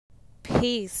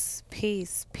Peace,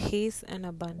 peace, peace, and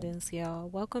abundance, y'all.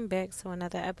 Welcome back to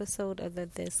another episode of the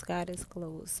This God is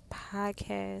Closed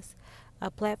podcast, a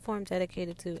platform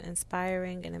dedicated to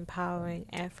inspiring and empowering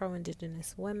Afro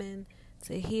Indigenous women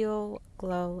to heal,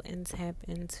 glow, and tap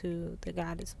into the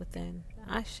goddess within.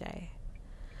 Ashe.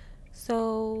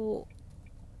 So,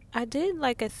 I did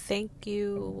like a thank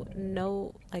you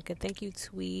note, like a thank you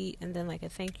tweet, and then like a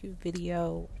thank you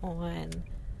video on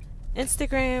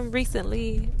Instagram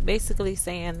recently, basically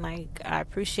saying like I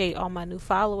appreciate all my new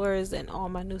followers and all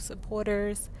my new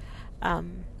supporters.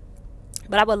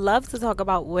 But I would love to talk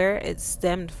about where it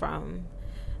stemmed from.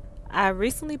 I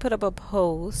recently put up a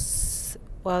post,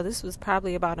 well, this was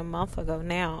probably about a month ago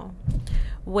now,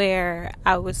 where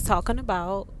I was talking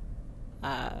about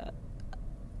a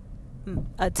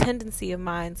tendency of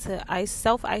mine to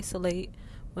self-isolate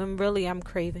when really I'm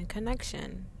craving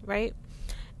connection, right?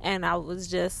 And I was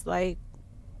just like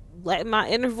letting my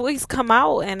inner voice come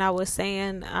out, and I was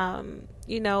saying,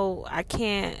 I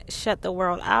can't shut the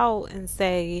world out and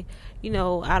say,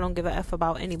 I don't give a F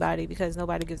about anybody because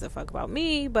nobody gives a fuck about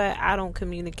me, but I don't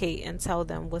communicate and tell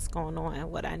them what's going on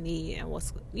and what I need and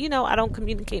I don't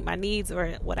communicate my needs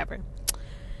or whatever.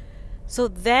 So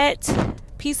that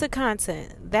piece of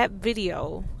content, that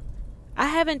video, I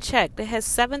haven't checked. It has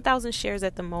 7,000 shares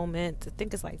at the moment. I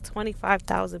think it's like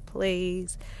 25,000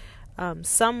 plays.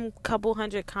 Some couple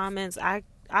hundred comments. I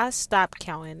stopped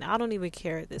counting. I don't even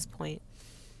care at this point.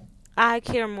 I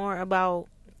care more about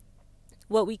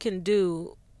what we can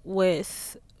do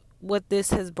with what this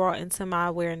has brought into my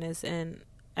awareness and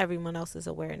everyone else's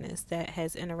awareness that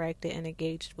has interacted and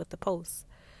engaged with the post.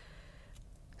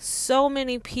 So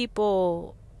many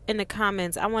people in the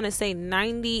comments, I want to say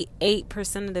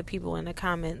 98% of the people in the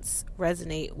comments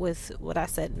resonate with what I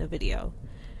said in the video.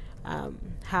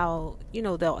 How,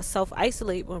 they'll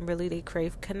self-isolate when really they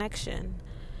crave connection.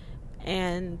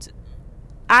 And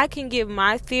I can give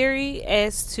my theory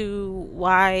as to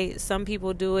why some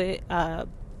people do it,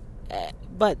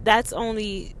 but that's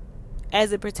only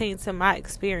as it pertains to my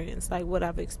experience, like what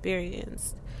I've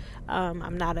experienced.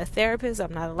 I'm not a therapist.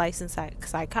 I'm not a licensed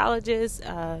psychologist.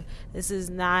 This is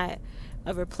not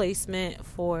a replacement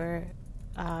for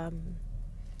a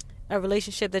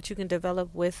relationship that you can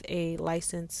develop with a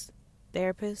licensed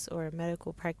therapist or a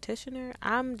medical practitioner.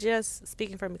 I'm just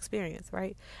speaking from experience,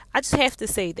 right? I just have to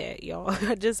say that, y'all.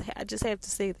 I just have to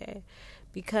say that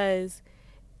because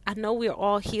I know we're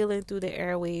all healing through the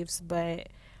airwaves, but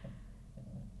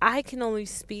I can only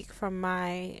speak from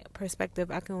my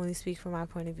perspective. I can only speak from my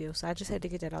point of view. So I just had to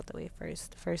get that out the way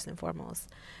first and foremost.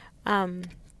 What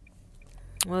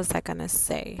was I gonna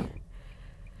say?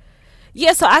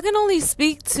 Yeah, so I can only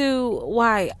speak to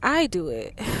why I do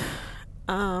it.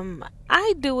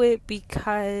 I do it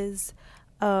because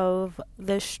of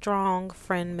the strong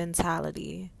friend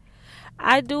mentality.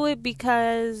 I do it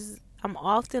because I'm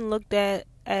often looked at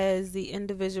as the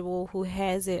individual who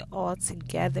has it all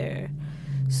together.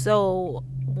 So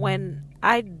when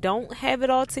I don't have it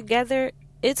all together,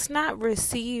 it's not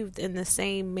received in the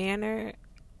same manner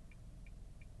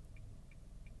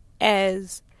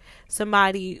as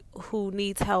somebody who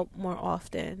needs help more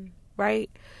often, right?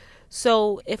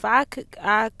 So if I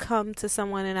come to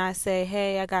someone and I say,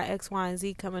 hey, I got X, Y, and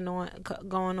Z going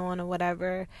on or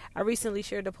whatever. I recently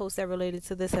shared a post that related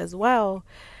to this as well.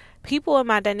 People in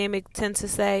my dynamic tend to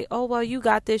say, oh, well, you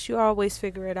got this. You always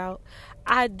figure it out.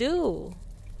 I do.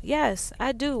 Yes,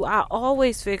 I do. I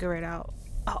always figure it out.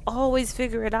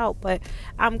 But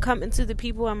I'm coming to the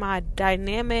people in my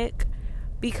dynamic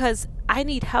because I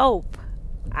need help.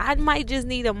 I might just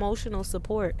need emotional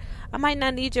support. I might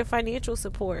not need your financial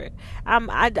support. I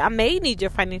may need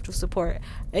your financial support.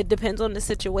 It depends on the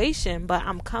situation, but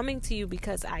I'm coming to you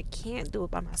because I can't do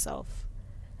it by myself.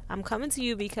 I'm coming to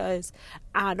you because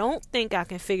I don't think I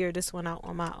can figure this one out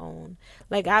on my own.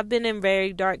 Like, I've been in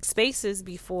very dark spaces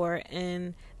before,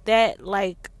 and that,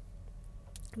 like,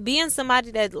 being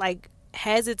somebody that, like,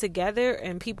 has it together,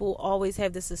 and people always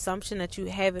have this assumption that you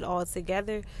have it all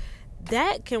together,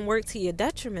 that can work to your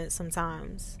detriment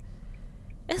sometimes.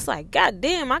 It's like, God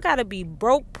damn, I gotta be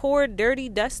broke, poor, dirty,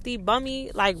 dusty,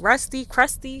 bummy, like rusty,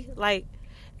 crusty, like,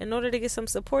 in order to get some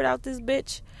support out this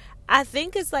bitch. I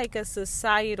think it's like a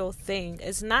societal thing.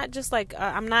 It's not just like,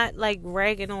 I'm not like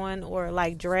ragging on or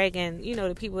like dragging,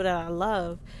 the people that I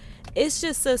love. It's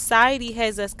just society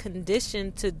has us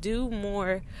conditioned to do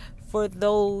more for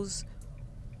those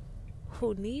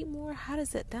who need more. How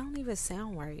does that don't even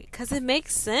sound right? Because it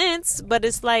makes sense, but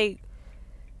it's like,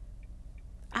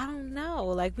 I don't know.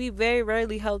 Like, we very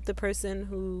rarely help the person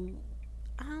who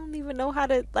I don't even know how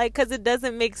to, like, because it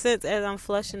doesn't make sense as I'm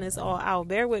flushing this all out.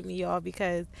 Bear with me, y'all,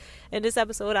 because in this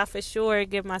episode, I for sure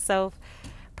give myself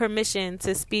permission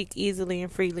to speak easily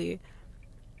and freely.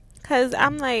 Because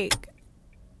I'm like,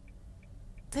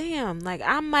 damn, like,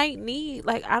 I might need,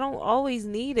 like, I don't always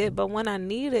need it, but when I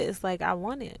need it, it's like I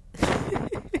want it.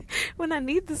 When I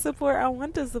need the support, I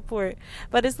want the support.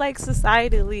 But it's like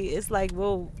societally, it's like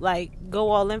we'll like go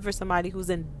all in for somebody who's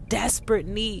in desperate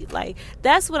need. Like,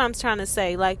 that's what I'm trying to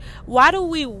say. Like, why do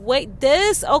we wait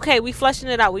this? Okay, we flushing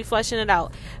it out. We flushing it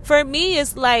out. For me,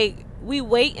 it's like we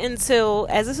wait until,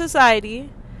 as a society,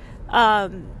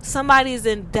 somebody's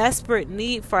in desperate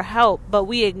need for help, but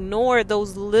we ignore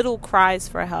those little cries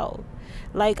for help.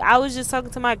 Like, I was just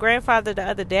talking to my grandfather the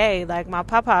other day, like my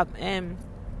pop, and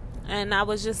I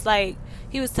was just like,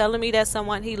 he was telling me that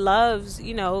someone he loves,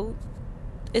 you know,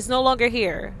 is no longer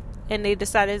here, and they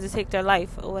decided to take their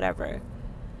life or whatever.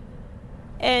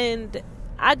 And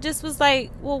I just was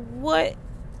like, well, what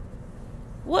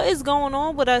is going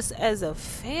on with us as a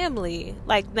family?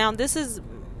 Like, now this is,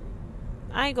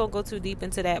 I ain't gonna go too deep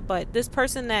into that, but this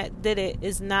person that did it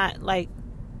is not like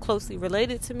closely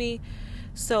related to me,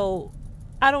 so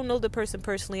I don't know the person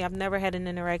personally. I've never had an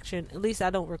interaction. At least I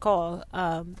don't recall.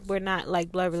 We're not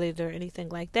like blood related or anything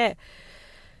like that.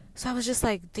 So I was just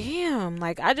like, damn.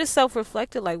 Like, I just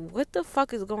self-reflected. Like, what the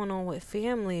fuck is going on with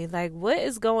family? Like, what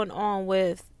is going on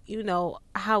with, you know,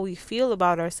 how we feel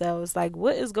about ourselves? Like,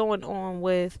 what is going on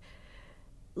with,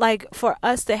 like, for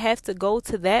us to have to go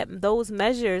to those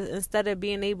measures instead of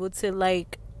being able to,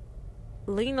 like,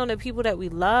 lean on the people that we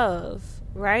love,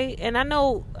 right? And I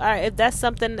know if that's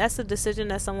something, that's a decision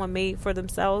that someone made for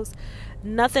themselves.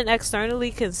 Nothing externally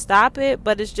can stop it,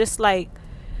 but it's just like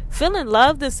feeling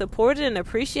loved and supported and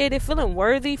appreciated, feeling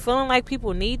worthy, feeling like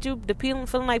people need you,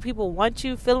 feeling like people want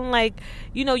you, feeling like,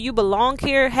 you know, you belong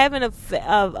here, having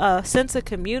a sense of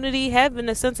community, having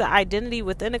a sense of identity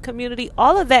within a community.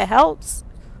 All of that helps.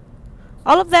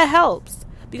 All of that helps.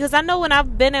 Because I know when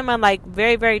I've been in my, like,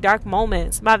 very, very dark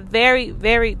moments, my very,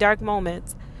 very dark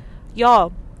moments,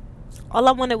 y'all, all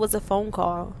I wanted was a phone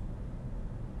call.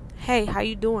 Hey, how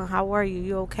you doing? How are you?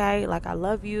 You okay? Like, I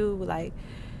love you. Like,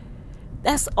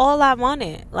 that's all I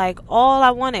wanted. Like, all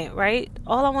I wanted, right?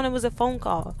 All I wanted was a phone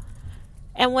call.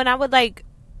 And when I would, like,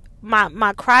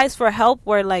 my cries for help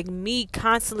were like me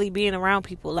constantly being around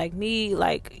people, like me,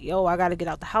 like, yo, I gotta get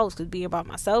out the house because being by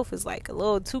myself is like a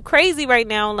little too crazy right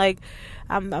now. Like,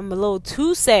 I'm a little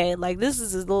too sad. Like, this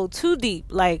is a little too deep.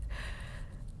 Like,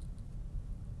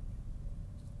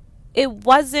 it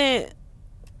wasn't,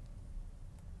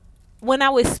 when I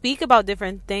would speak about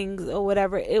different things or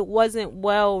whatever, it wasn't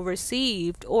well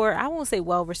received. Or I won't say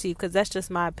well received because that's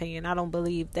just my opinion. I don't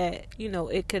believe that, you know,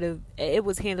 it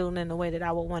was handled in the way that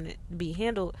I would want it to be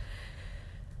handled.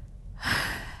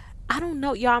 I don't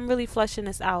know, y'all. I'm really flushing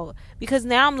this out because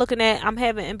now I'm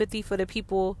having empathy for the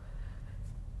people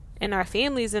in our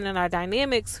families and in our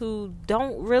dynamics who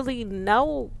don't really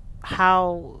know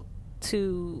how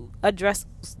to address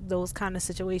those kind of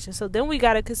situations. So then we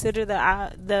got to consider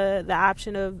the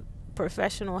option of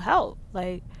professional help,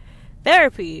 like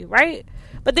therapy, right?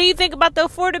 But then you think about the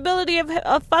affordability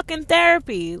of fucking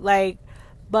therapy, like,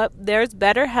 but there's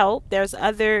better help, there's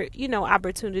other, you know,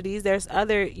 opportunities, there's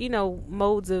other, you know,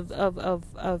 modes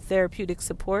of therapeutic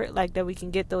support, like that we can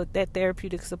get that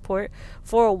therapeutic support.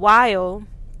 For a while,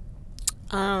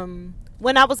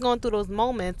 when I was going through those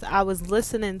moments, I was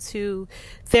listening to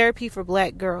Therapy for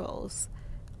Black Girls.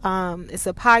 It's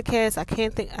a podcast. I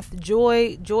can't think.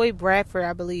 Joy Bradford,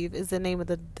 I believe, is the name of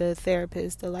the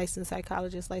therapist, the licensed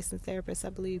psychologist, licensed therapist, I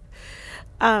believe.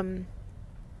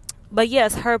 But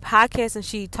yes, her podcast, and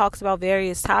she talks about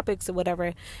various topics or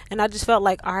whatever. And I just felt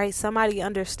like, all right, somebody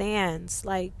understands.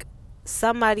 Like,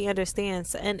 somebody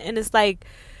understands. And it's like,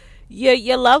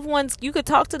 your loved ones, you could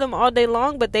talk to them all day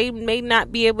long, but they may not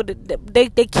be able to, they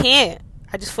can't.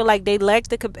 I just feel like they lack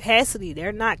the capacity.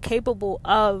 They're not capable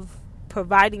of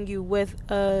providing you with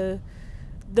the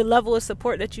level of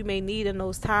support that you may need in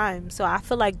those times. So I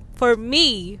feel like for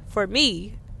me,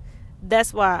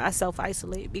 that's why I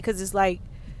self-isolate, because it's like,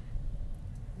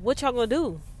 what y'all gonna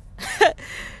do?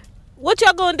 What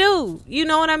y'all gonna do? You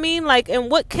know what I mean? Like, and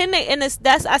what can they, and I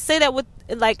say that with,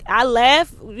 like, I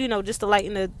laugh, you know, just to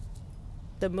lighten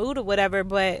the mood or whatever,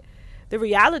 but the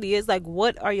reality is, like,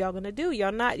 what are y'all gonna do?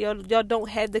 Y'all don't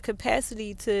have the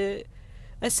capacity to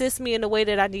assist me in the way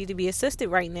that I need to be assisted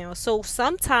right now. So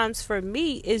sometimes for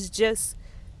me, it's just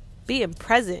being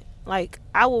present. Like,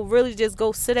 I will really just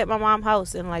go sit at my mom's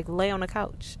house and, like, lay on the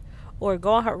couch or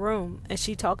go in her room and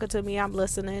she talking to me, I'm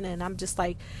listening, and I'm just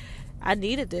like, I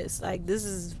needed this. Like, this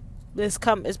is it's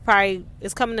coming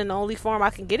in the only form I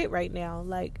can get it right now.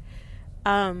 Like,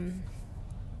 um,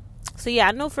 so yeah,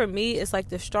 I know for me, it's like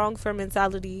the strong firm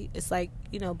mentality. It's like,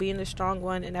 being the strong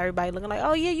one and everybody looking like,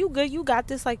 oh yeah, you good, you got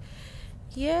this. Like,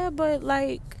 yeah, but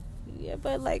like,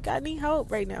 I need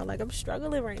help right now. Like, I'm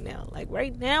struggling right now. Like,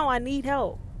 right now, I need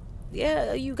help.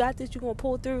 Yeah, you got this. You gonna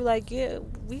pull through. Like, yeah,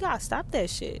 we gotta stop that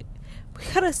shit. We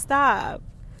gotta stop.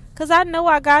 Cause I know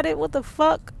I got it. What the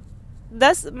fuck?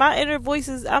 That's my inner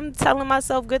voices. I'm telling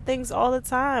myself good things all the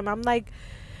time. I'm like,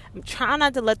 I'm trying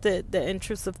not to let the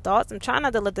intrusive thoughts, I'm trying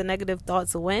not to let the negative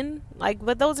thoughts win. Like,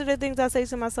 but those are the things I say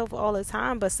to myself all the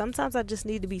time. But sometimes I just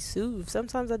need to be soothed.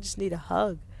 Sometimes I just need a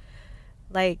hug.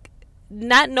 Like,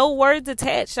 not no words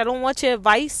attached. I don't want your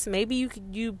advice. Maybe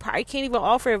you probably can't even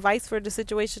offer advice for the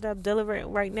situation I'm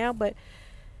delivering right now. But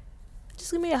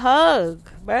just give me a hug,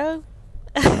 bro.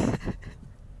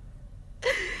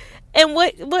 And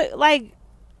what like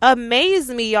amazed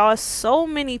me, y'all, so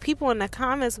many people in the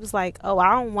comments was like, oh,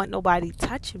 I don't want nobody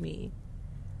touching me.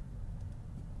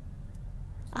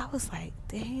 I was like,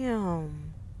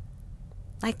 damn.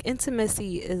 Like,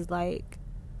 intimacy is like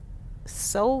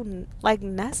so like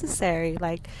necessary.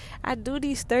 Like, I do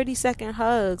these 30-second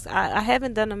hugs. I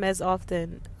haven't done them as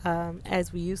often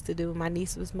as we used to do when my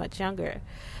niece was much younger,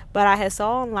 but I had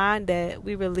saw online that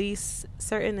we release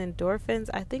certain endorphins.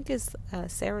 I think it's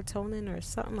serotonin or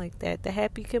something like that, the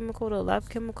happy chemical, the love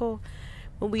chemical,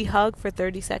 when we hug for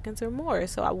 30 seconds or more.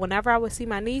 So whenever I would see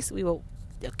my niece, we would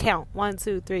count 1,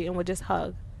 2, 3 and would just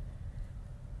hug.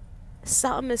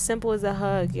 Something as simple as a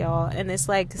hug, y'all. And it's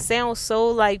like, it sounds so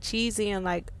like cheesy and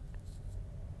like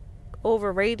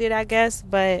overrated, I guess,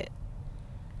 but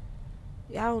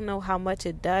y'all don't know how much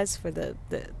it does for the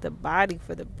body,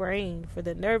 for the brain, for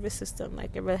the nervous system.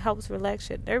 Like, it helps relax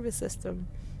your nervous system.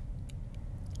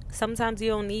 Sometimes you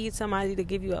don't need somebody to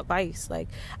give you advice. Like,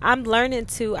 I'm learning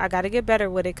I gotta get better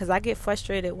with it, because I get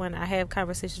frustrated when I have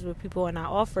conversations with people and I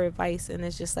offer advice and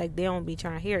it's just like they don't be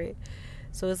trying to hear it.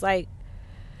 So it's like,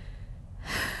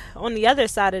 on the other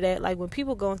side of that, like, when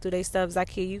people going through their stuff,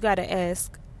 Zakia, you gotta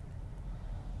ask,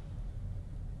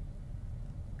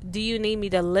 do you need me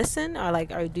to listen, or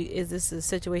like, is this a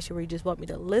situation where you just want me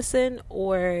to listen,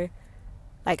 or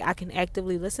like I can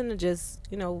actively listen and just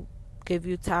give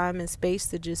you time and space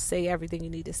to just say everything you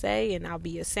need to say, and I'll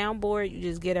be a soundboard, you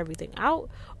just get everything out?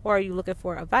 Or are you looking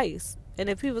for advice? And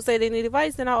if people say they need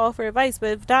advice, then I'll offer advice.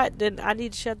 But if not, then I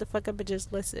need to shut the fuck up and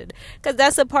just listen. Because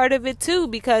that's a part of it too.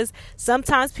 Because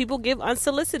sometimes people give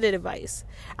unsolicited advice.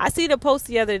 I seen a post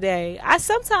the other day.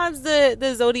 Sometimes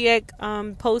the Zodiac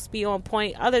posts be on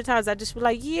point. Other times I just be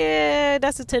like, yeah,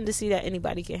 that's a tendency that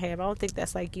anybody can have. I don't think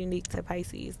that's like unique to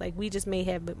Pisces. Like, we just may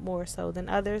have it more so than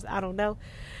others. I don't know.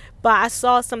 But I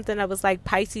saw something that was like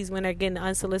Pisces when they're getting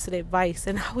unsolicited advice,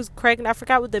 and I was cracking. I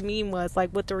forgot what the meme was,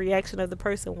 like what the reaction of the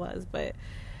person was. But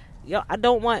I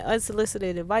don't want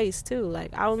unsolicited advice too.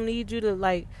 Like, I don't need you to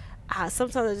like.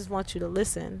 Sometimes I just want you to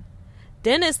listen.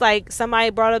 Then it's like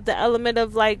somebody brought up the element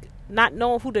of like not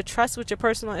knowing who to trust with your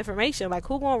personal information. Like,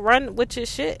 who gonna run with your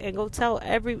shit and go tell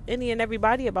any and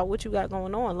everybody about what you got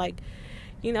going on? Like,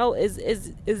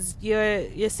 is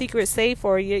your secret safe,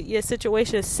 or your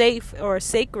situation safe or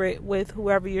sacred with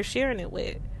whoever you're sharing it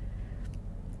with?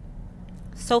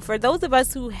 So for those of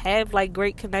us who have like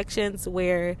great connections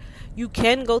where you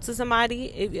can go to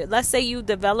somebody, let's say you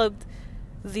developed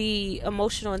the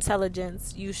emotional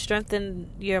intelligence, you strengthen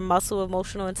your muscle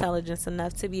emotional intelligence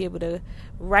enough to be able to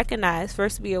recognize,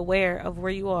 first be aware of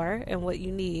where you are and what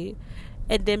you need,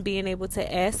 and then being able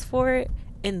to ask for it,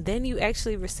 and then you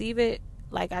actually receive it.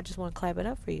 Like, I just want to clap it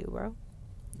up for you, bro.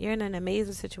 You're in an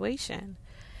amazing situation,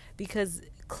 because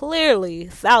clearly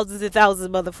thousands and thousands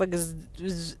of motherfuckers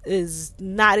is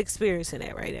not experiencing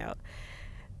that right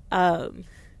now.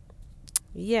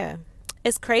 Yeah,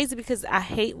 it's crazy because I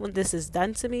hate when this is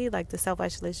done to me, like the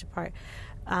self-isolation part.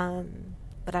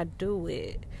 But I do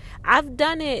it. I've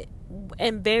done it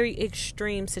in very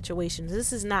extreme situations.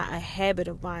 This is not a habit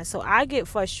of mine, so I get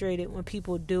frustrated when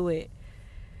people do it.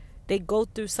 They go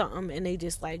through something and they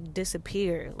just like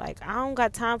disappear. Like, I don't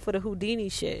got time for the Houdini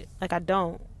shit. Like, I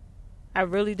don't. I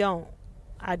really don't.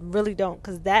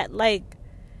 Because that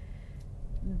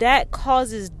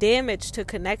causes damage to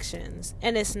connections.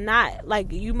 And it's not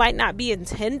like, you might not be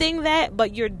intending that,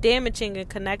 but you're damaging a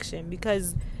connection,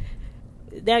 because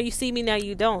now you see me, now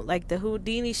you don't. Like, the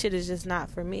Houdini shit is just not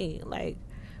for me. Like,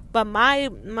 but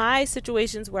my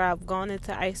situations where I've gone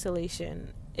into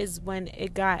isolation is when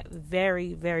it got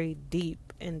very, very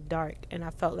deep and dark, and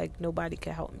I felt like nobody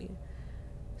could help me.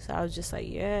 So I was just like,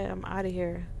 yeah, I'm out of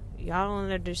here. Y'all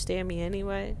don't understand me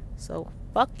anyway, so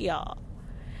fuck y'all.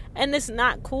 And it's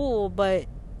not cool, but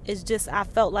It's just I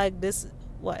felt like this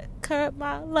what cut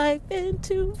my life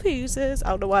into pieces. I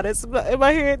don't know why that's in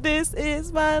my head. This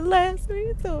is my last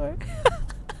resort.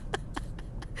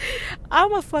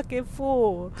 I'm a fucking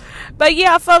fool. But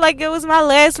yeah, I felt like it was my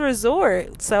last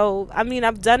resort. So, I mean,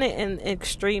 I've done it in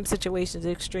extreme situations,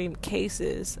 extreme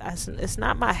cases. It's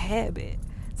not my habit.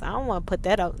 So, I don't want to put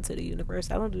that out into the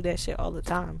universe. I don't do that shit all the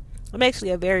time. I'm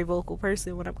actually a very vocal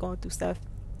person when I'm going through stuff.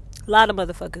 A lot of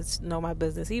motherfuckers know my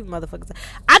business. Even motherfuckers.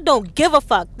 I don't give a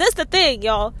fuck. This the thing,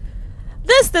 y'all.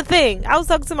 This the thing. I was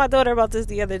talking to my daughter about this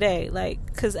the other day. Like,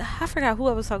 because I forgot who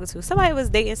I was talking to. Somebody I was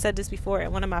dating said this before.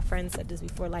 And one of my friends said this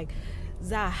before. Like,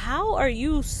 Zah, how are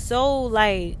you so,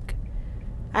 like,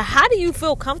 how do you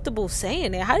feel comfortable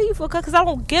saying it? How do you feel comfortable? Because I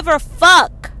don't give a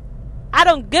fuck. I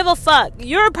don't give a fuck.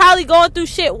 You're probably going through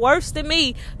shit worse than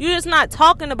me. You're just not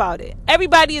talking about it.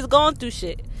 Everybody is going through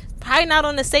shit. Probably not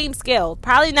on the same scale.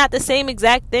 Probably not the same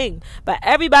exact thing. But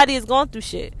everybody is going through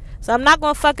shit. So I'm not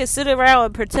going to fucking sit around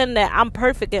and pretend that I'm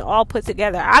perfect and all put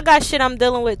together. I got shit I'm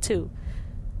dealing with too.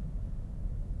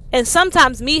 And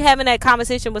sometimes me having that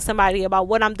conversation with somebody about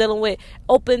what I'm dealing with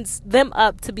opens them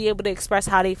up to be able to express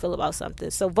how they feel about something.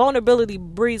 So vulnerability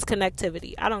breeds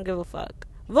connectivity. I don't give a fuck.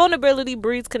 Vulnerability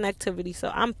breeds connectivity. So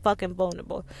I'm fucking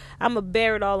vulnerable. I'm going to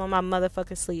bear it all on my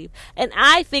motherfucking sleeve. And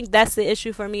I think that's the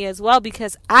issue for me as well,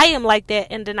 because I am like that.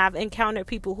 And then I've encountered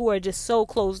people who are just so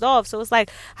closed off. So it's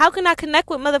like, how can I connect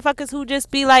with motherfuckers who just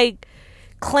be like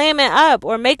clamming up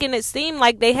or making it seem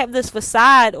like they have this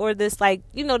facade or this, like,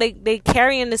 you know, they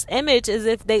carrying this image as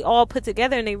if they all put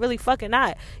together and they really fucking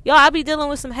not. Yo, I be dealing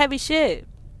with some heavy shit.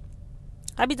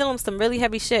 I be dealing with some really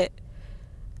heavy shit.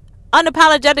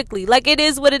 Unapologetically. Like, it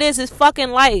is what it is. It's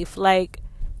fucking life. Like,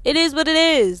 it is what it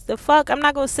is. The fuck? I'm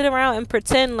not gonna sit around and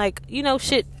pretend like, you know,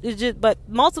 shit is just, but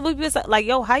multiple people like,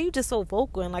 yo, how you just so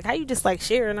vocal and like, how you just like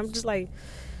sharing? I'm just like,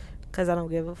 cause I don't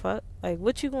give a fuck. Like,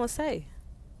 what you gonna say?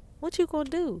 What you gonna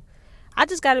do? I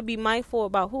just gotta be mindful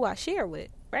about who I share with,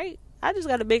 right? I just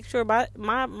gotta make sure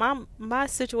my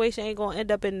situation ain't gonna end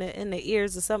up in the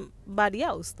ears of somebody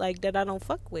else, like, that I don't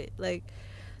fuck with. Like,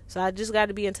 so I just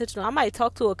gotta be intentional. I might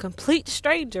talk to a complete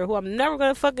stranger who I'm never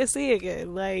gonna fucking see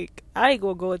again. Like, I ain't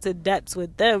gonna go into depths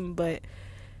with them, but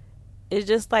it's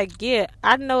just like, yeah,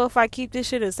 I know if I keep this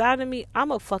shit inside of me,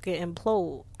 I'ma fucking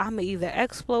implode. I'ma either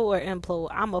explode or implode.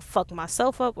 I'ma fuck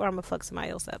myself up or I'ma fuck somebody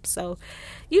else up. So,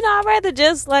 you know, I'd rather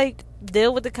just, like,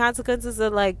 deal with the consequences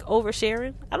of, like,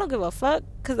 oversharing. I don't give a fuck,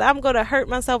 because I'm gonna hurt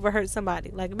myself or hurt somebody.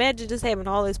 Like, imagine just having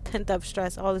all this pent-up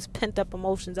stress, all this pent-up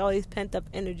emotions, all this pent-up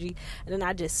energy, and then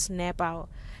I just snap out.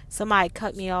 Somebody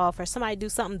cut me off or somebody do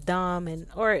something dumb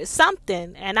or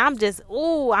something, and I'm just,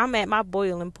 I'm at my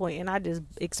boiling point and I just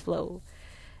explode.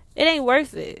 It ain't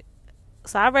worth it.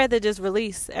 So I'd rather just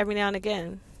release every now and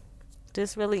again.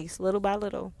 Just release little by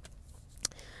little.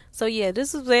 So yeah,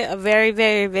 this is a very,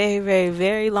 very, very, very,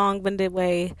 very long-winded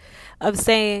way of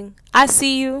saying, I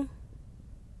see you,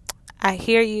 I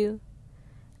hear you,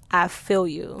 I feel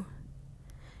you.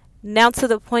 Now to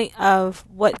the point of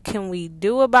what can we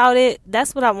do about it?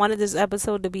 That's what I wanted this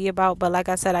episode to be about. But like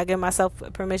I said, I give myself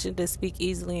permission to speak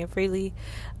easily and freely.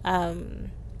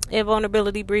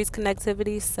 Invulnerability breeds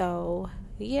connectivity. So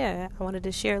yeah, I wanted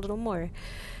to share a little more.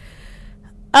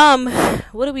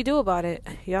 What do we do about it,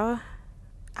 y'all?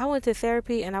 I went to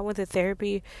therapy, and I went to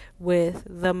therapy with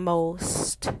the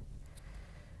most,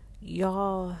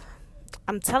 y'all.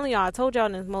 I'm telling y'all, I told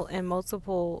y'all in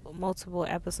multiple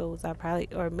episodes,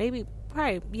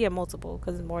 multiple,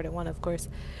 because it's more than one, of course,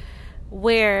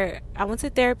 where I went to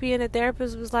therapy and the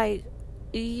therapist was like,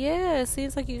 yeah, it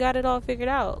seems like you got it all figured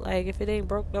out. Like, if it ain't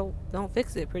broke, don't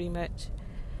fix it, pretty much.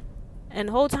 And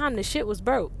the whole time the shit was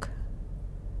broke.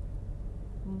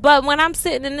 But when I'm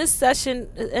sitting in this session,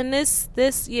 in this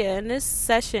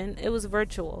session, it was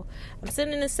virtual. I'm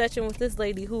sitting in this session with this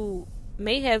lady who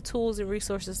may have tools and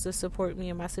resources to support me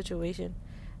in my situation.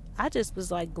 I just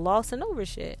was like glossing over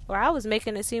shit, or I was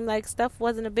making it seem like stuff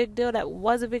wasn't a big deal that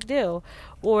was a big deal,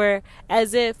 or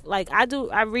as if like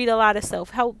I read a lot of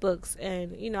self-help books,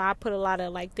 and you know, I put a lot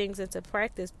of like things into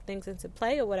practice, things into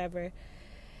play or whatever.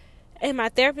 And my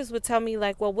therapist would tell me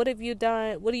like, well, what have you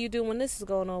done? What do you do when this is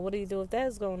going on? What do you do if that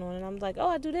is going on? And I'm like, oh,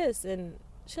 I do this. And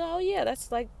she's like, oh yeah,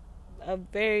 that's like a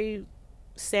very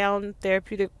sound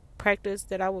therapeutic practice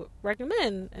that I would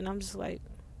recommend. And I'm just like,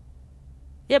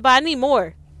 yeah, but I need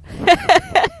more.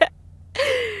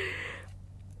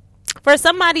 For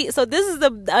somebody, so this is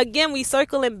again, we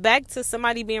circling back to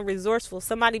somebody being resourceful,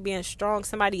 somebody being strong,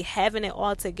 somebody having it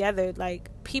all together. Like,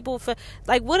 people for,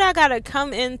 like, what I gotta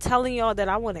come in telling y'all that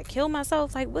I want to kill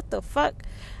myself? Like, what the fuck?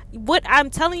 What I'm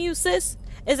telling you, sis,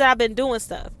 is that I've been doing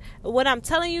stuff. What I'm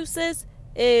telling you, sis,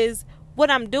 is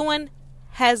what I'm doing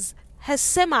has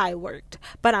semi worked,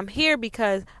 but I'm here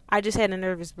because I just had a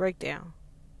nervous breakdown.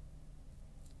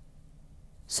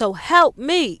 So help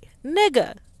me,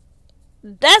 nigga.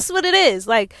 That's what it is.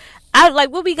 Like, I like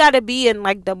what we gotta be in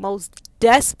like the most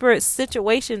desperate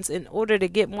situations in order to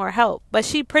get more help. But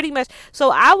she pretty much.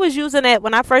 So I was using it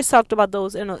when I first talked about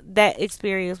those in that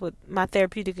experience with my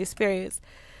therapeutic experience.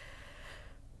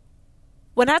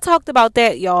 When I talked about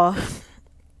that, y'all,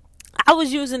 I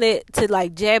was using it to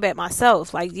like jab at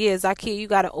myself. Like, yeah, Zakia, you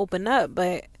gotta open up.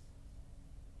 But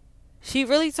she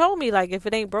really told me like, if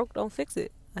it ain't broke, don't fix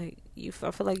it. Like,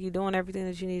 I feel like you're doing everything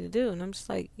that you need to do, and I'm just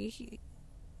like,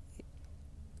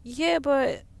 yeah,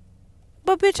 but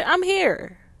bitch, I'm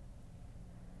here.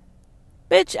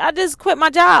 Bitch, I just quit my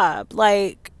job.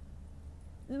 Like,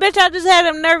 bitch, I just had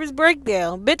a nervous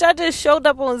breakdown. Bitch, I just showed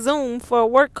up on Zoom for a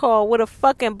work call with a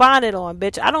fucking bonnet on.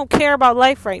 Bitch, I don't care about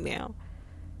life right now.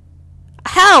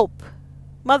 Help,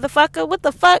 motherfucker. What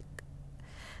the fuck?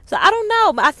 So I don't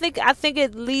know. I think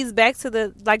it leads back to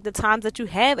the times that you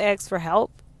have asked for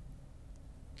help.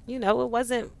 You know, it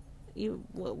wasn't you.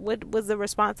 What was the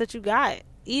response that you got?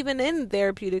 Even in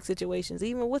therapeutic situations,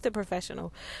 even with a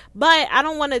professional. But I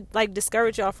don't want to like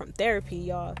discourage y'all from therapy,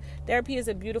 y'all. Therapy is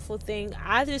a beautiful thing.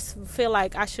 I just feel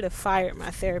like I should have fired my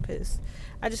therapist.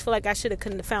 I just feel like I should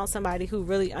have found somebody who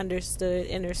really understood,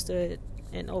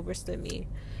 and overstood me.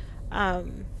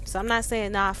 So I'm not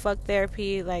saying fuck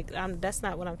therapy. Like, that's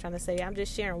not what I'm trying to say. I'm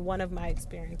just sharing one of my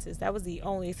experiences. That was the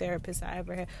only therapist I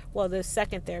ever had. Well, the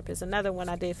second therapist, another one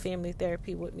I did family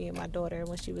therapy with me and my daughter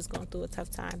when she was going through a tough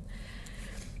time.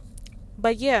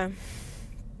 But yeah,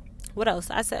 what else?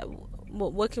 I said,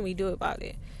 what can we do about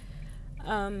it?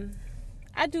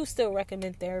 I do still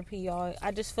recommend therapy, y'all.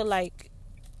 I just feel like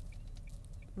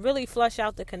really flush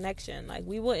out the connection. Like,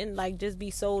 we wouldn't like just be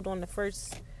sold on the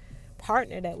first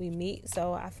partner that we meet.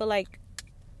 So I feel like,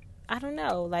 I don't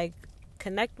know, like,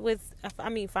 connect with,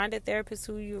 find a therapist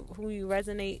who you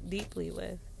resonate deeply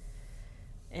with,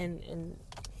 and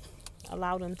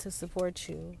allow them to support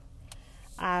you.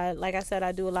 Like I said,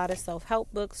 I do a lot of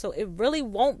self-help books, so it really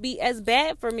won't be as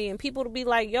bad for me. And people will be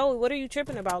like, yo, what are you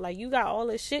tripping about? Like, you got all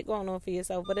this shit going on for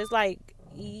yourself. But it's like,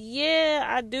 yeah,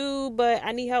 I do, but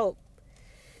I need help.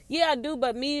 Yeah, I do,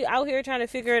 but me out here trying to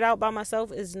figure it out by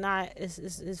myself is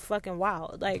fucking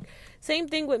wild. Like, same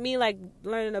thing with me, like,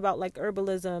 learning about, like,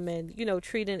 herbalism and, you know,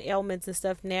 treating ailments and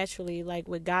stuff naturally, like,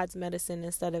 with God's medicine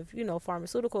instead of, you know,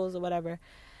 pharmaceuticals or whatever.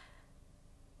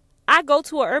 I go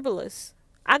to a herbalist.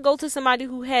 I go to somebody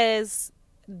who has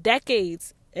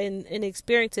decades and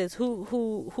experiences,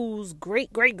 whose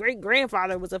great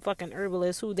grandfather was a fucking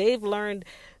herbalist, who they've learned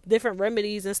different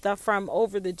remedies and stuff from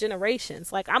over the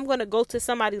generations. Like, I'm gonna go to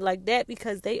somebody like that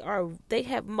because they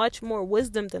have much more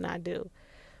wisdom than I do,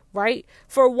 right?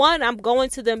 For one, I'm going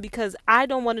to them because I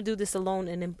don't want to do this alone,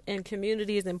 and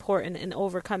community is important in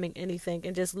overcoming anything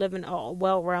and just living a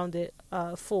well-rounded,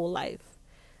 full life.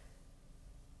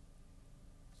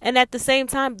 And at the same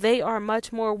time, they are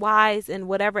much more wise in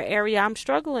whatever area I'm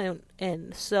struggling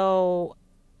in. So,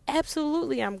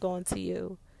 absolutely, I'm going to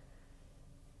you.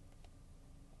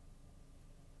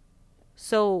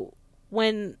 So,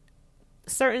 when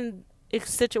certain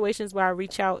situations where I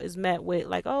reach out is met with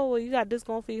like, oh, well, you got this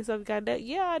going for yourself, you got that.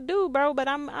 Yeah, I do, bro, but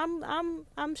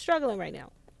I'm struggling right now.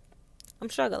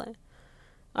 I'm struggling.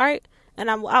 All right,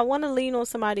 and I want to lean on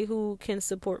somebody who can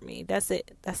support me. That's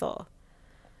it. That's all.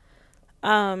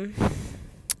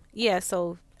 Yeah,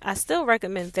 so I still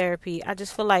recommend therapy. I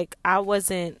just feel like I want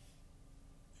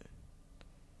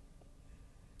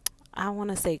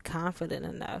to say confident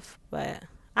enough, but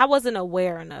I wasn't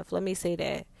aware enough. Let me say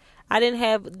that. I didn't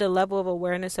have the level of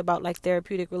awareness about like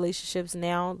therapeutic relationships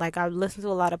now. Like, I listened to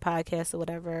a lot of podcasts or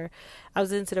whatever. I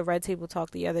was into the Red Table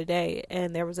Talk the other day,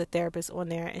 and there was a therapist on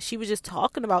there, and she was just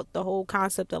talking about the whole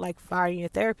concept of like firing your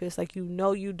therapist. Like, you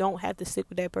know, you don't have to stick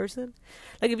with that person.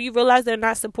 Like, if you realize they're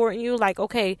not supporting you, like,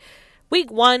 okay, week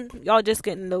 1, y'all just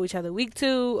getting to know each other. Week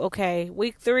 2, okay.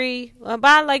 Week 3,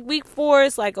 by like week 4,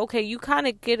 it's like, okay, you kind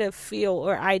of get a feel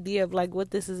or idea of like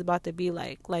what this is about to be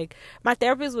like. Like, my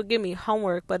therapist would give me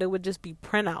homework, but it would just be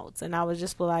printouts, and I would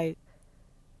just be like,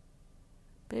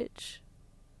 bitch,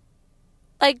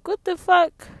 like, what the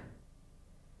fuck?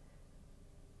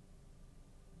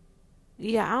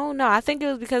 Yeah, I don't know. I think it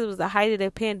was because it was the height of the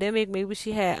pandemic. Maybe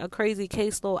she had a crazy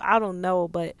caseload. I don't know,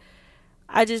 but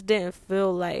I just didn't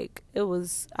feel like I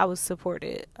was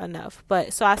supported enough.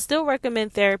 But so I still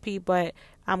recommend therapy, but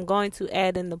I'm going to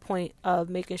add in the point of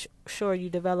making sure you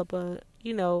develop a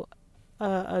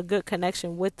good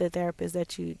connection with the therapist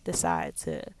that you decide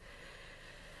to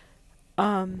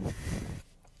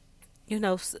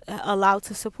allow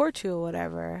to support you or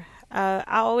whatever.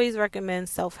 I always recommend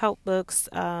self-help books.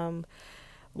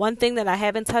 One thing that I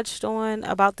haven't touched on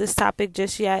about this topic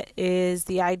just yet is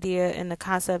the idea and the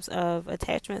concepts of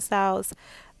attachment styles.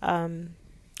 Um,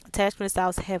 Attachment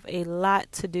styles have a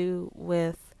lot to do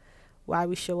with why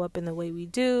we show up in the way we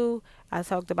do. I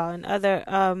talked about in other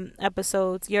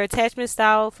episodes. Your attachment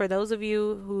style, for those of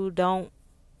you who don't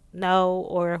know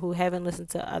or who haven't listened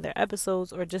to other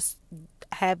episodes or just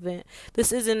haven't,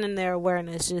 this isn't in their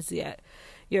awareness just yet.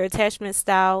 Your attachment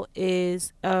style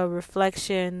is a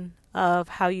reflection of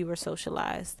how you were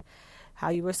socialized. How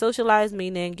you were socialized,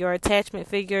 meaning your attachment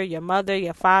figure, your mother,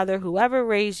 your father, whoever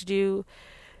raised you.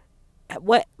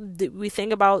 What did we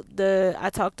think about I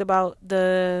talked about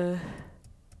the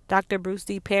Dr. Bruce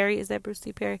D. Perry. Is that Bruce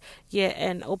D. Perry? Yeah,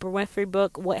 and Oprah Winfrey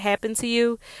book, What Happened to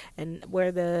You, and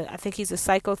where I think he's a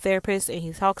psychotherapist, and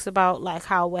he talks about like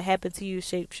how what happened to you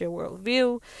shapes your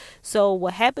worldview. So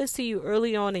what happens to you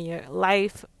early on in your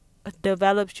life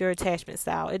develops your attachment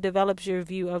style. It develops your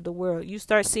view of the world. You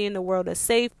start seeing the world as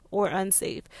safe or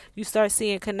unsafe. You start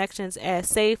seeing connections as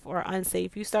safe or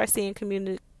unsafe. You start seeing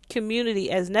community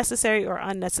as necessary or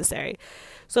unnecessary.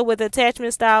 So with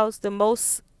attachment styles, the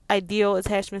most ideal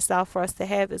attachment style for us to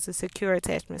have is a secure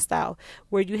attachment style,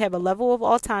 where you have a level of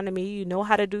autonomy, you know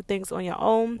how to do things on your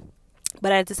own,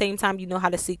 but at the same time you know how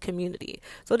to seek community.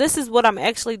 So this is what I'm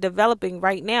actually developing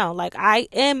right now. Like I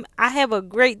have a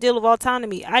great deal of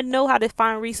autonomy. I know how to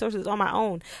find resources on my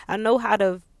own. I know how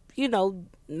to,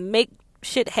 make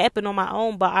shit happen on my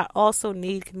own, but I also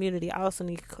need community. I also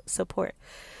need support.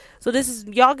 So this is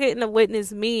y'all getting to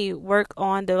witness me work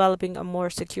on developing a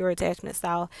more secure attachment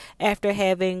style after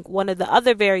having one of the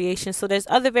other variations. So there's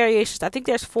other variations. I think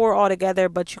there's 4 altogether,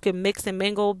 but you can mix and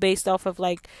mingle based off of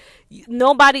like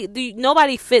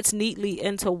nobody fits neatly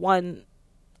into one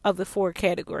of the 4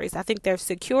 categories. I think there's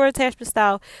secure attachment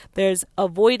style. There's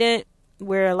avoidant,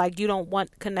 where like you don't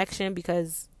want connection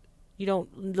because you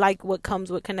don't like what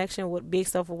comes with connection,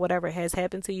 based off of whatever has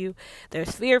happened to you.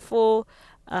 There's fearful.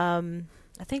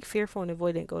 I think fearful and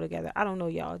avoidant go together. I don't know,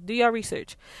 y'all. Do y'all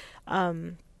research.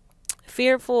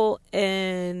 Fearful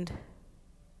and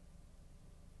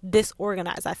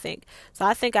disorganized, I think. So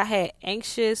I think I had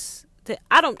anxious.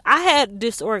 I had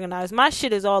disorganized. My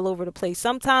shit is all over the place.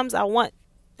 Sometimes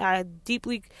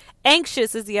deeply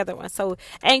anxious is the other one. So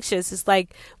anxious is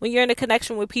like when you're in a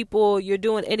connection with people, you're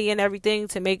doing any and everything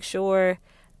to make sure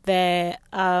that,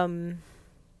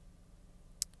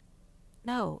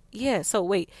 so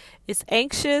wait, it's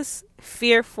anxious,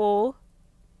 fearful,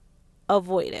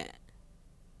 avoidant,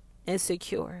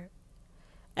 insecure.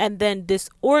 And then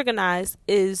disorganized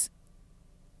is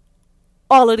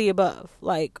all of the above.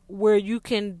 Like where you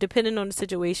can, depending on the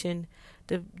situation,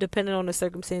 depending on the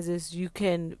circumstances, you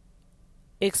can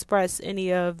express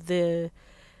any of the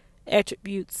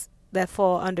attributes that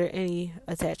fall under any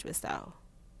attachment style.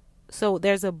 So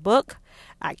there's a book.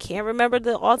 I can't remember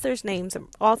the author's name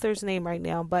right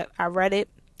now, but I read it.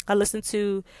 I listened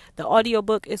to the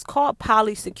audiobook. It's called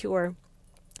Polysecure.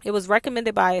 It was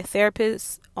recommended by a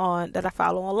therapist that I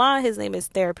follow online. His name is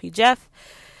Therapy Jeff.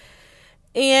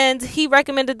 And he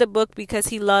recommended the book because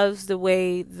he loves the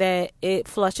way that it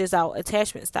flushes out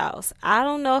attachment styles. I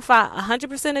don't know if I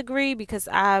 100% agree, because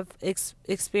I've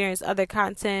experienced other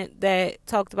content that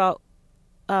talked about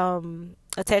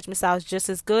attachment styles just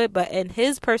as good, but in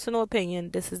his personal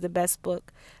opinion, this is the best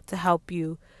book to help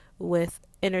you with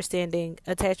understanding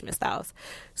attachment styles.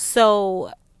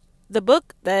 So the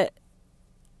book that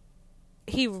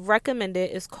he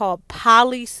recommended is called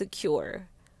Polysecure,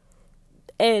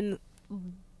 and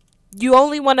you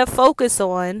only want to focus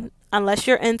on, unless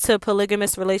you're into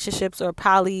polygamous relationships or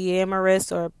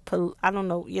polyamorous or I don't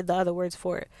know the other words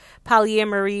for it,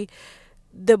 polyamory.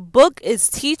 The book is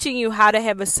teaching you how to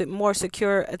have a more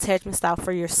secure attachment style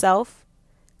for yourself,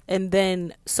 and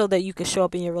then so that you can show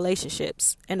up in your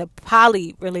relationships and a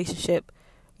poly relationship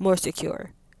more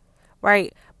secure,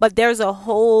 right? But there's a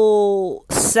whole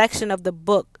section of the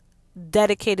book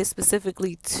dedicated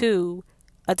specifically to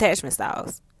attachment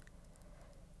styles,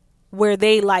 where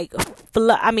they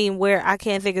where I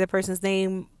can't think of the person's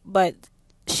name, but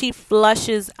she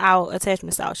flushes out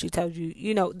attachment style. She tells you,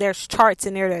 there's charts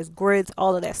in there, there's grids,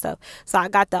 all of that stuff. So I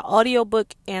got the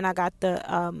audiobook and I got the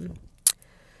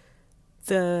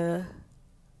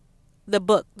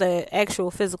book, the actual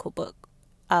physical book.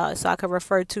 So I could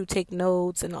refer to, take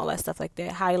notes and all that stuff like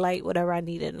that, highlight whatever I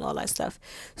needed and all that stuff.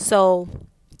 So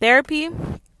therapy,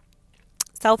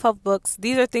 self-help books,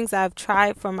 these are things I've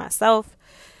tried for myself.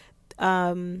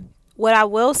 What I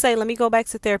will say, let me go back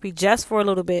to therapy just for a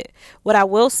little bit. What I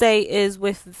will say is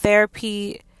with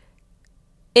therapy,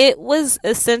 it was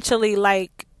essentially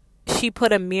like she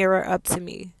put a mirror up to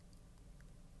me.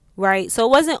 right? So it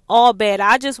wasn't all bad.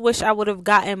 I just wish I would have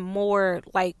gotten more,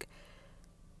 like,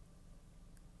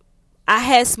 I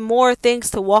had more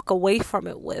things to walk away from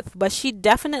it with. But she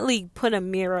definitely put a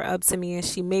mirror up to me, and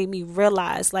she made me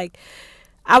realize, like,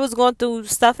 I was going through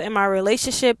stuff in my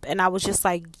relationship, and I was just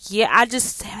like, yeah, I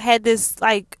just had this,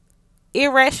 like,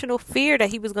 irrational fear that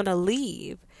he was going to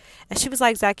leave. And she was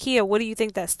like, Zakia, what do you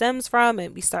think that stems from?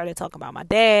 And we started talking about my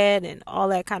dad and all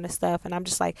that kind of stuff. And I'm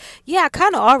just like, yeah, I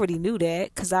kind of already knew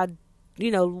that, because I,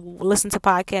 listen to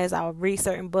podcasts. I'll read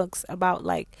certain books about,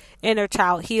 like, inner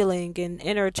child healing and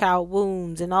inner child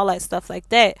wounds and all that stuff like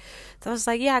that. So I was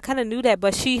like, yeah, I kind of knew that.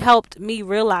 But she helped me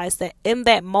realize that in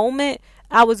that moment,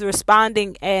 I was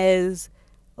responding as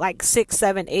like 6,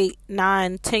 7, 8,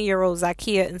 9, 10-year-old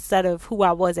Zakia instead of who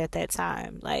I was at that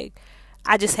time. Like,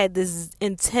 I just had this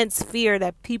intense fear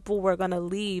that people were going to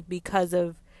leave because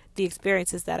of the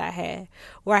experiences that I had.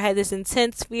 Where I had this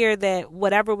intense fear that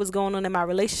whatever was going on in my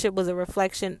relationship was a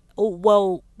reflection,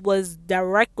 was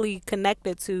directly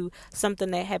connected to something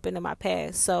that happened in my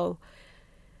past. So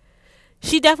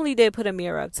she definitely did put a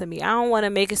mirror up to me. I don't want to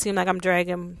make it seem like I'm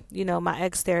dragging, my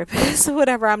ex-therapist or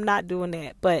whatever. I'm not doing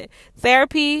that. But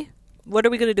therapy, what are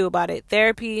we going to do about it?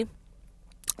 Therapy,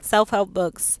 self-help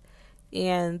books,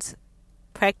 and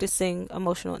practicing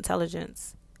emotional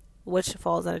intelligence, which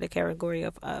falls under the category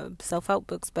of self-help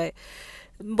books. But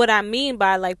what I mean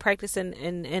by, like, practicing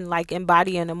and like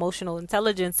embodying emotional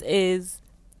intelligence is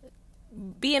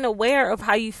being aware of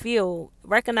how you feel,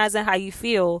 recognizing how you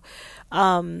feel,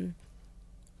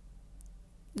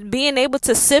 being able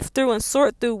to sift through and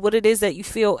sort through what it is that you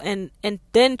feel, and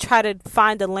then try to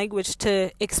find the language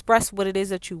to express what it is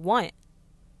that you want.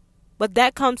 But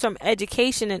that comes from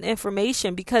education and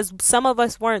information, because some of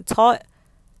us weren't taught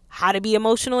how to be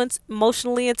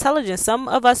emotionally intelligent. Some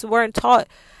of us weren't taught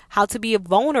how to be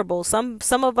vulnerable. Some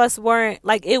of us weren't,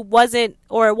 like, it wasn't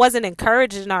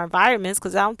encouraged in our environments,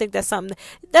 because I don't think that's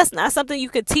not something you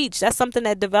could teach. That's something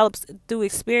that develops through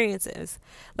experiences.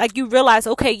 Like, you realize,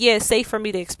 okay, yeah, it's safe for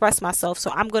me to express myself,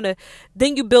 so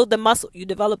then you build the muscle, you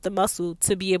develop the muscle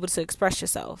to be able to express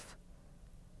yourself.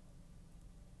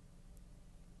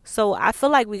 So I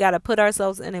feel like we got to put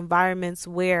ourselves in environments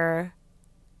where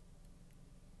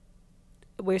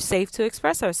we're safe to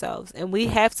express ourselves, and we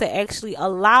have to actually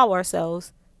allow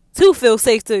ourselves to feel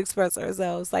safe to express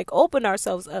ourselves, like open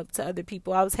ourselves up to other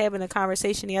people. I was having a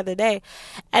conversation the other day,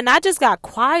 and I just got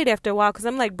quiet after a while, because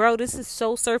I'm like, bro, this is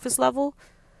so surface level.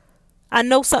 I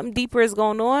know something deeper is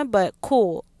going on, but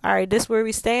cool. All right, this where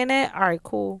we staying at? All right,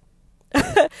 cool.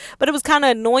 But it was kind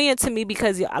of annoying to me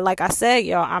because, like I said,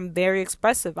 y'all, I'm very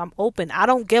expressive. I'm open. I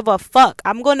don't give a fuck.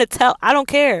 I'm going to tell. I don't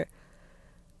care.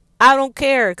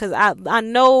 Because I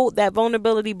know that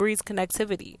vulnerability breeds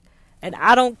connectivity. And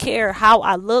I don't care how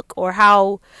I look or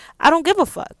how. I don't give a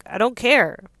fuck. I don't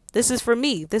care. This is for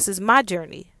me. This is my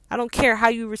journey. I don't care how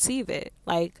you receive it.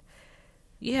 Like,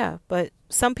 yeah, but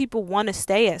some people want to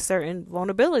stay at certain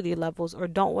vulnerability levels or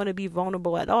don't want to be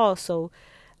vulnerable at all. So,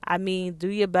 I mean, do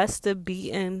your best to be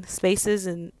in spaces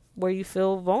and where you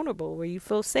feel vulnerable, where you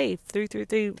feel safe.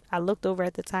 333. I looked over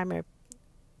at the timer.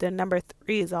 The number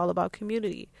 3 is all about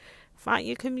community. Find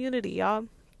your community, y'all.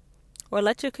 Or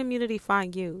let your community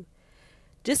find you.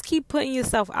 Just keep putting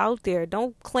yourself out there.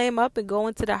 Don't clam up and go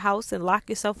into the house and lock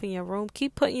yourself in your room.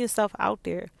 Keep putting yourself out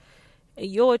there. And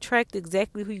you'll attract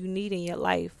exactly who you need in your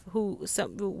life.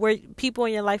 Where people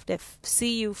in your life that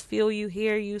see you, feel you,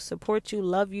 hear you, support you,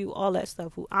 love you, all that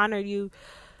stuff. Who honor you,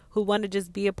 who want to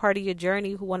just be a part of your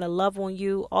journey, who want to love on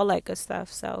you, all that good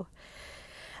stuff. So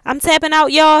I'm tapping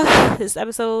out, y'all. This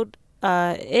episode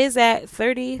is at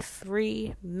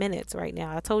 33 minutes right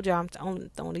now. I told y'all I'm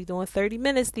only doing 30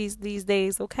 minutes these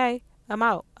days. Okay, I'm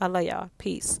out. I love y'all.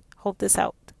 Peace. Hope this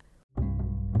helped.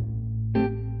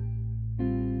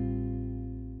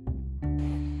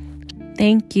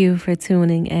 Thank you for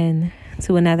tuning in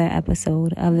to another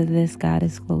episode of the This God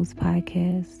Is Close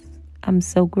podcast. I'm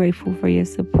so grateful for your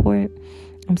support.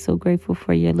 I'm so grateful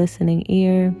for your listening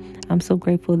ear. I'm so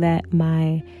grateful that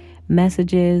my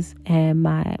messages and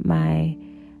my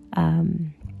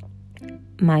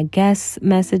guest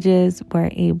messages were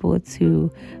able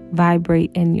to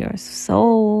vibrate in your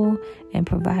soul and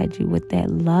provide you with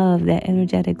that love, that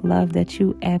energetic love that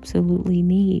you absolutely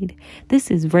need.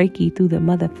 This is Reiki through the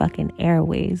motherfucking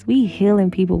airways. We healing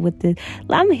people with this.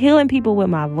 I'm healing people with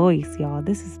my voice, y'all.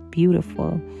 This is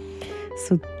beautiful.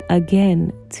 So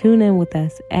again, tune in with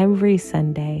us every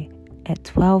Sunday at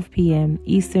 12 p.m.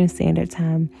 Eastern Standard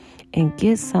Time and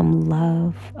get some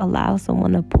love. Allow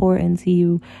someone to pour into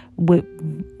you with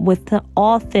the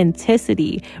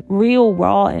authenticity, real,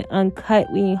 raw, and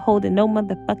uncut. We ain't holding no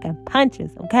motherfucking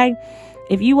punches, okay?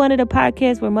 If you wanted a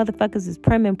podcast where motherfuckers is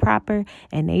prim and proper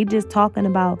and they just talking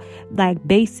about like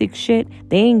basic shit,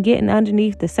 they ain't getting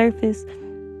underneath the surface,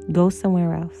 go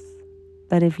somewhere else.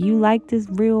 But if you like this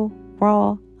real,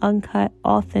 raw, uncut,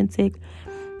 authentic,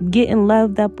 getting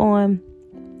loved up on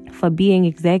for being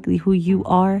exactly who you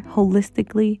are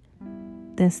holistically,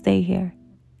 then stay here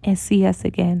and see us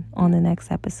again on the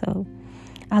next episode.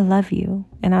 I love you,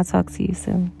 and I'll talk to you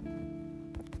soon.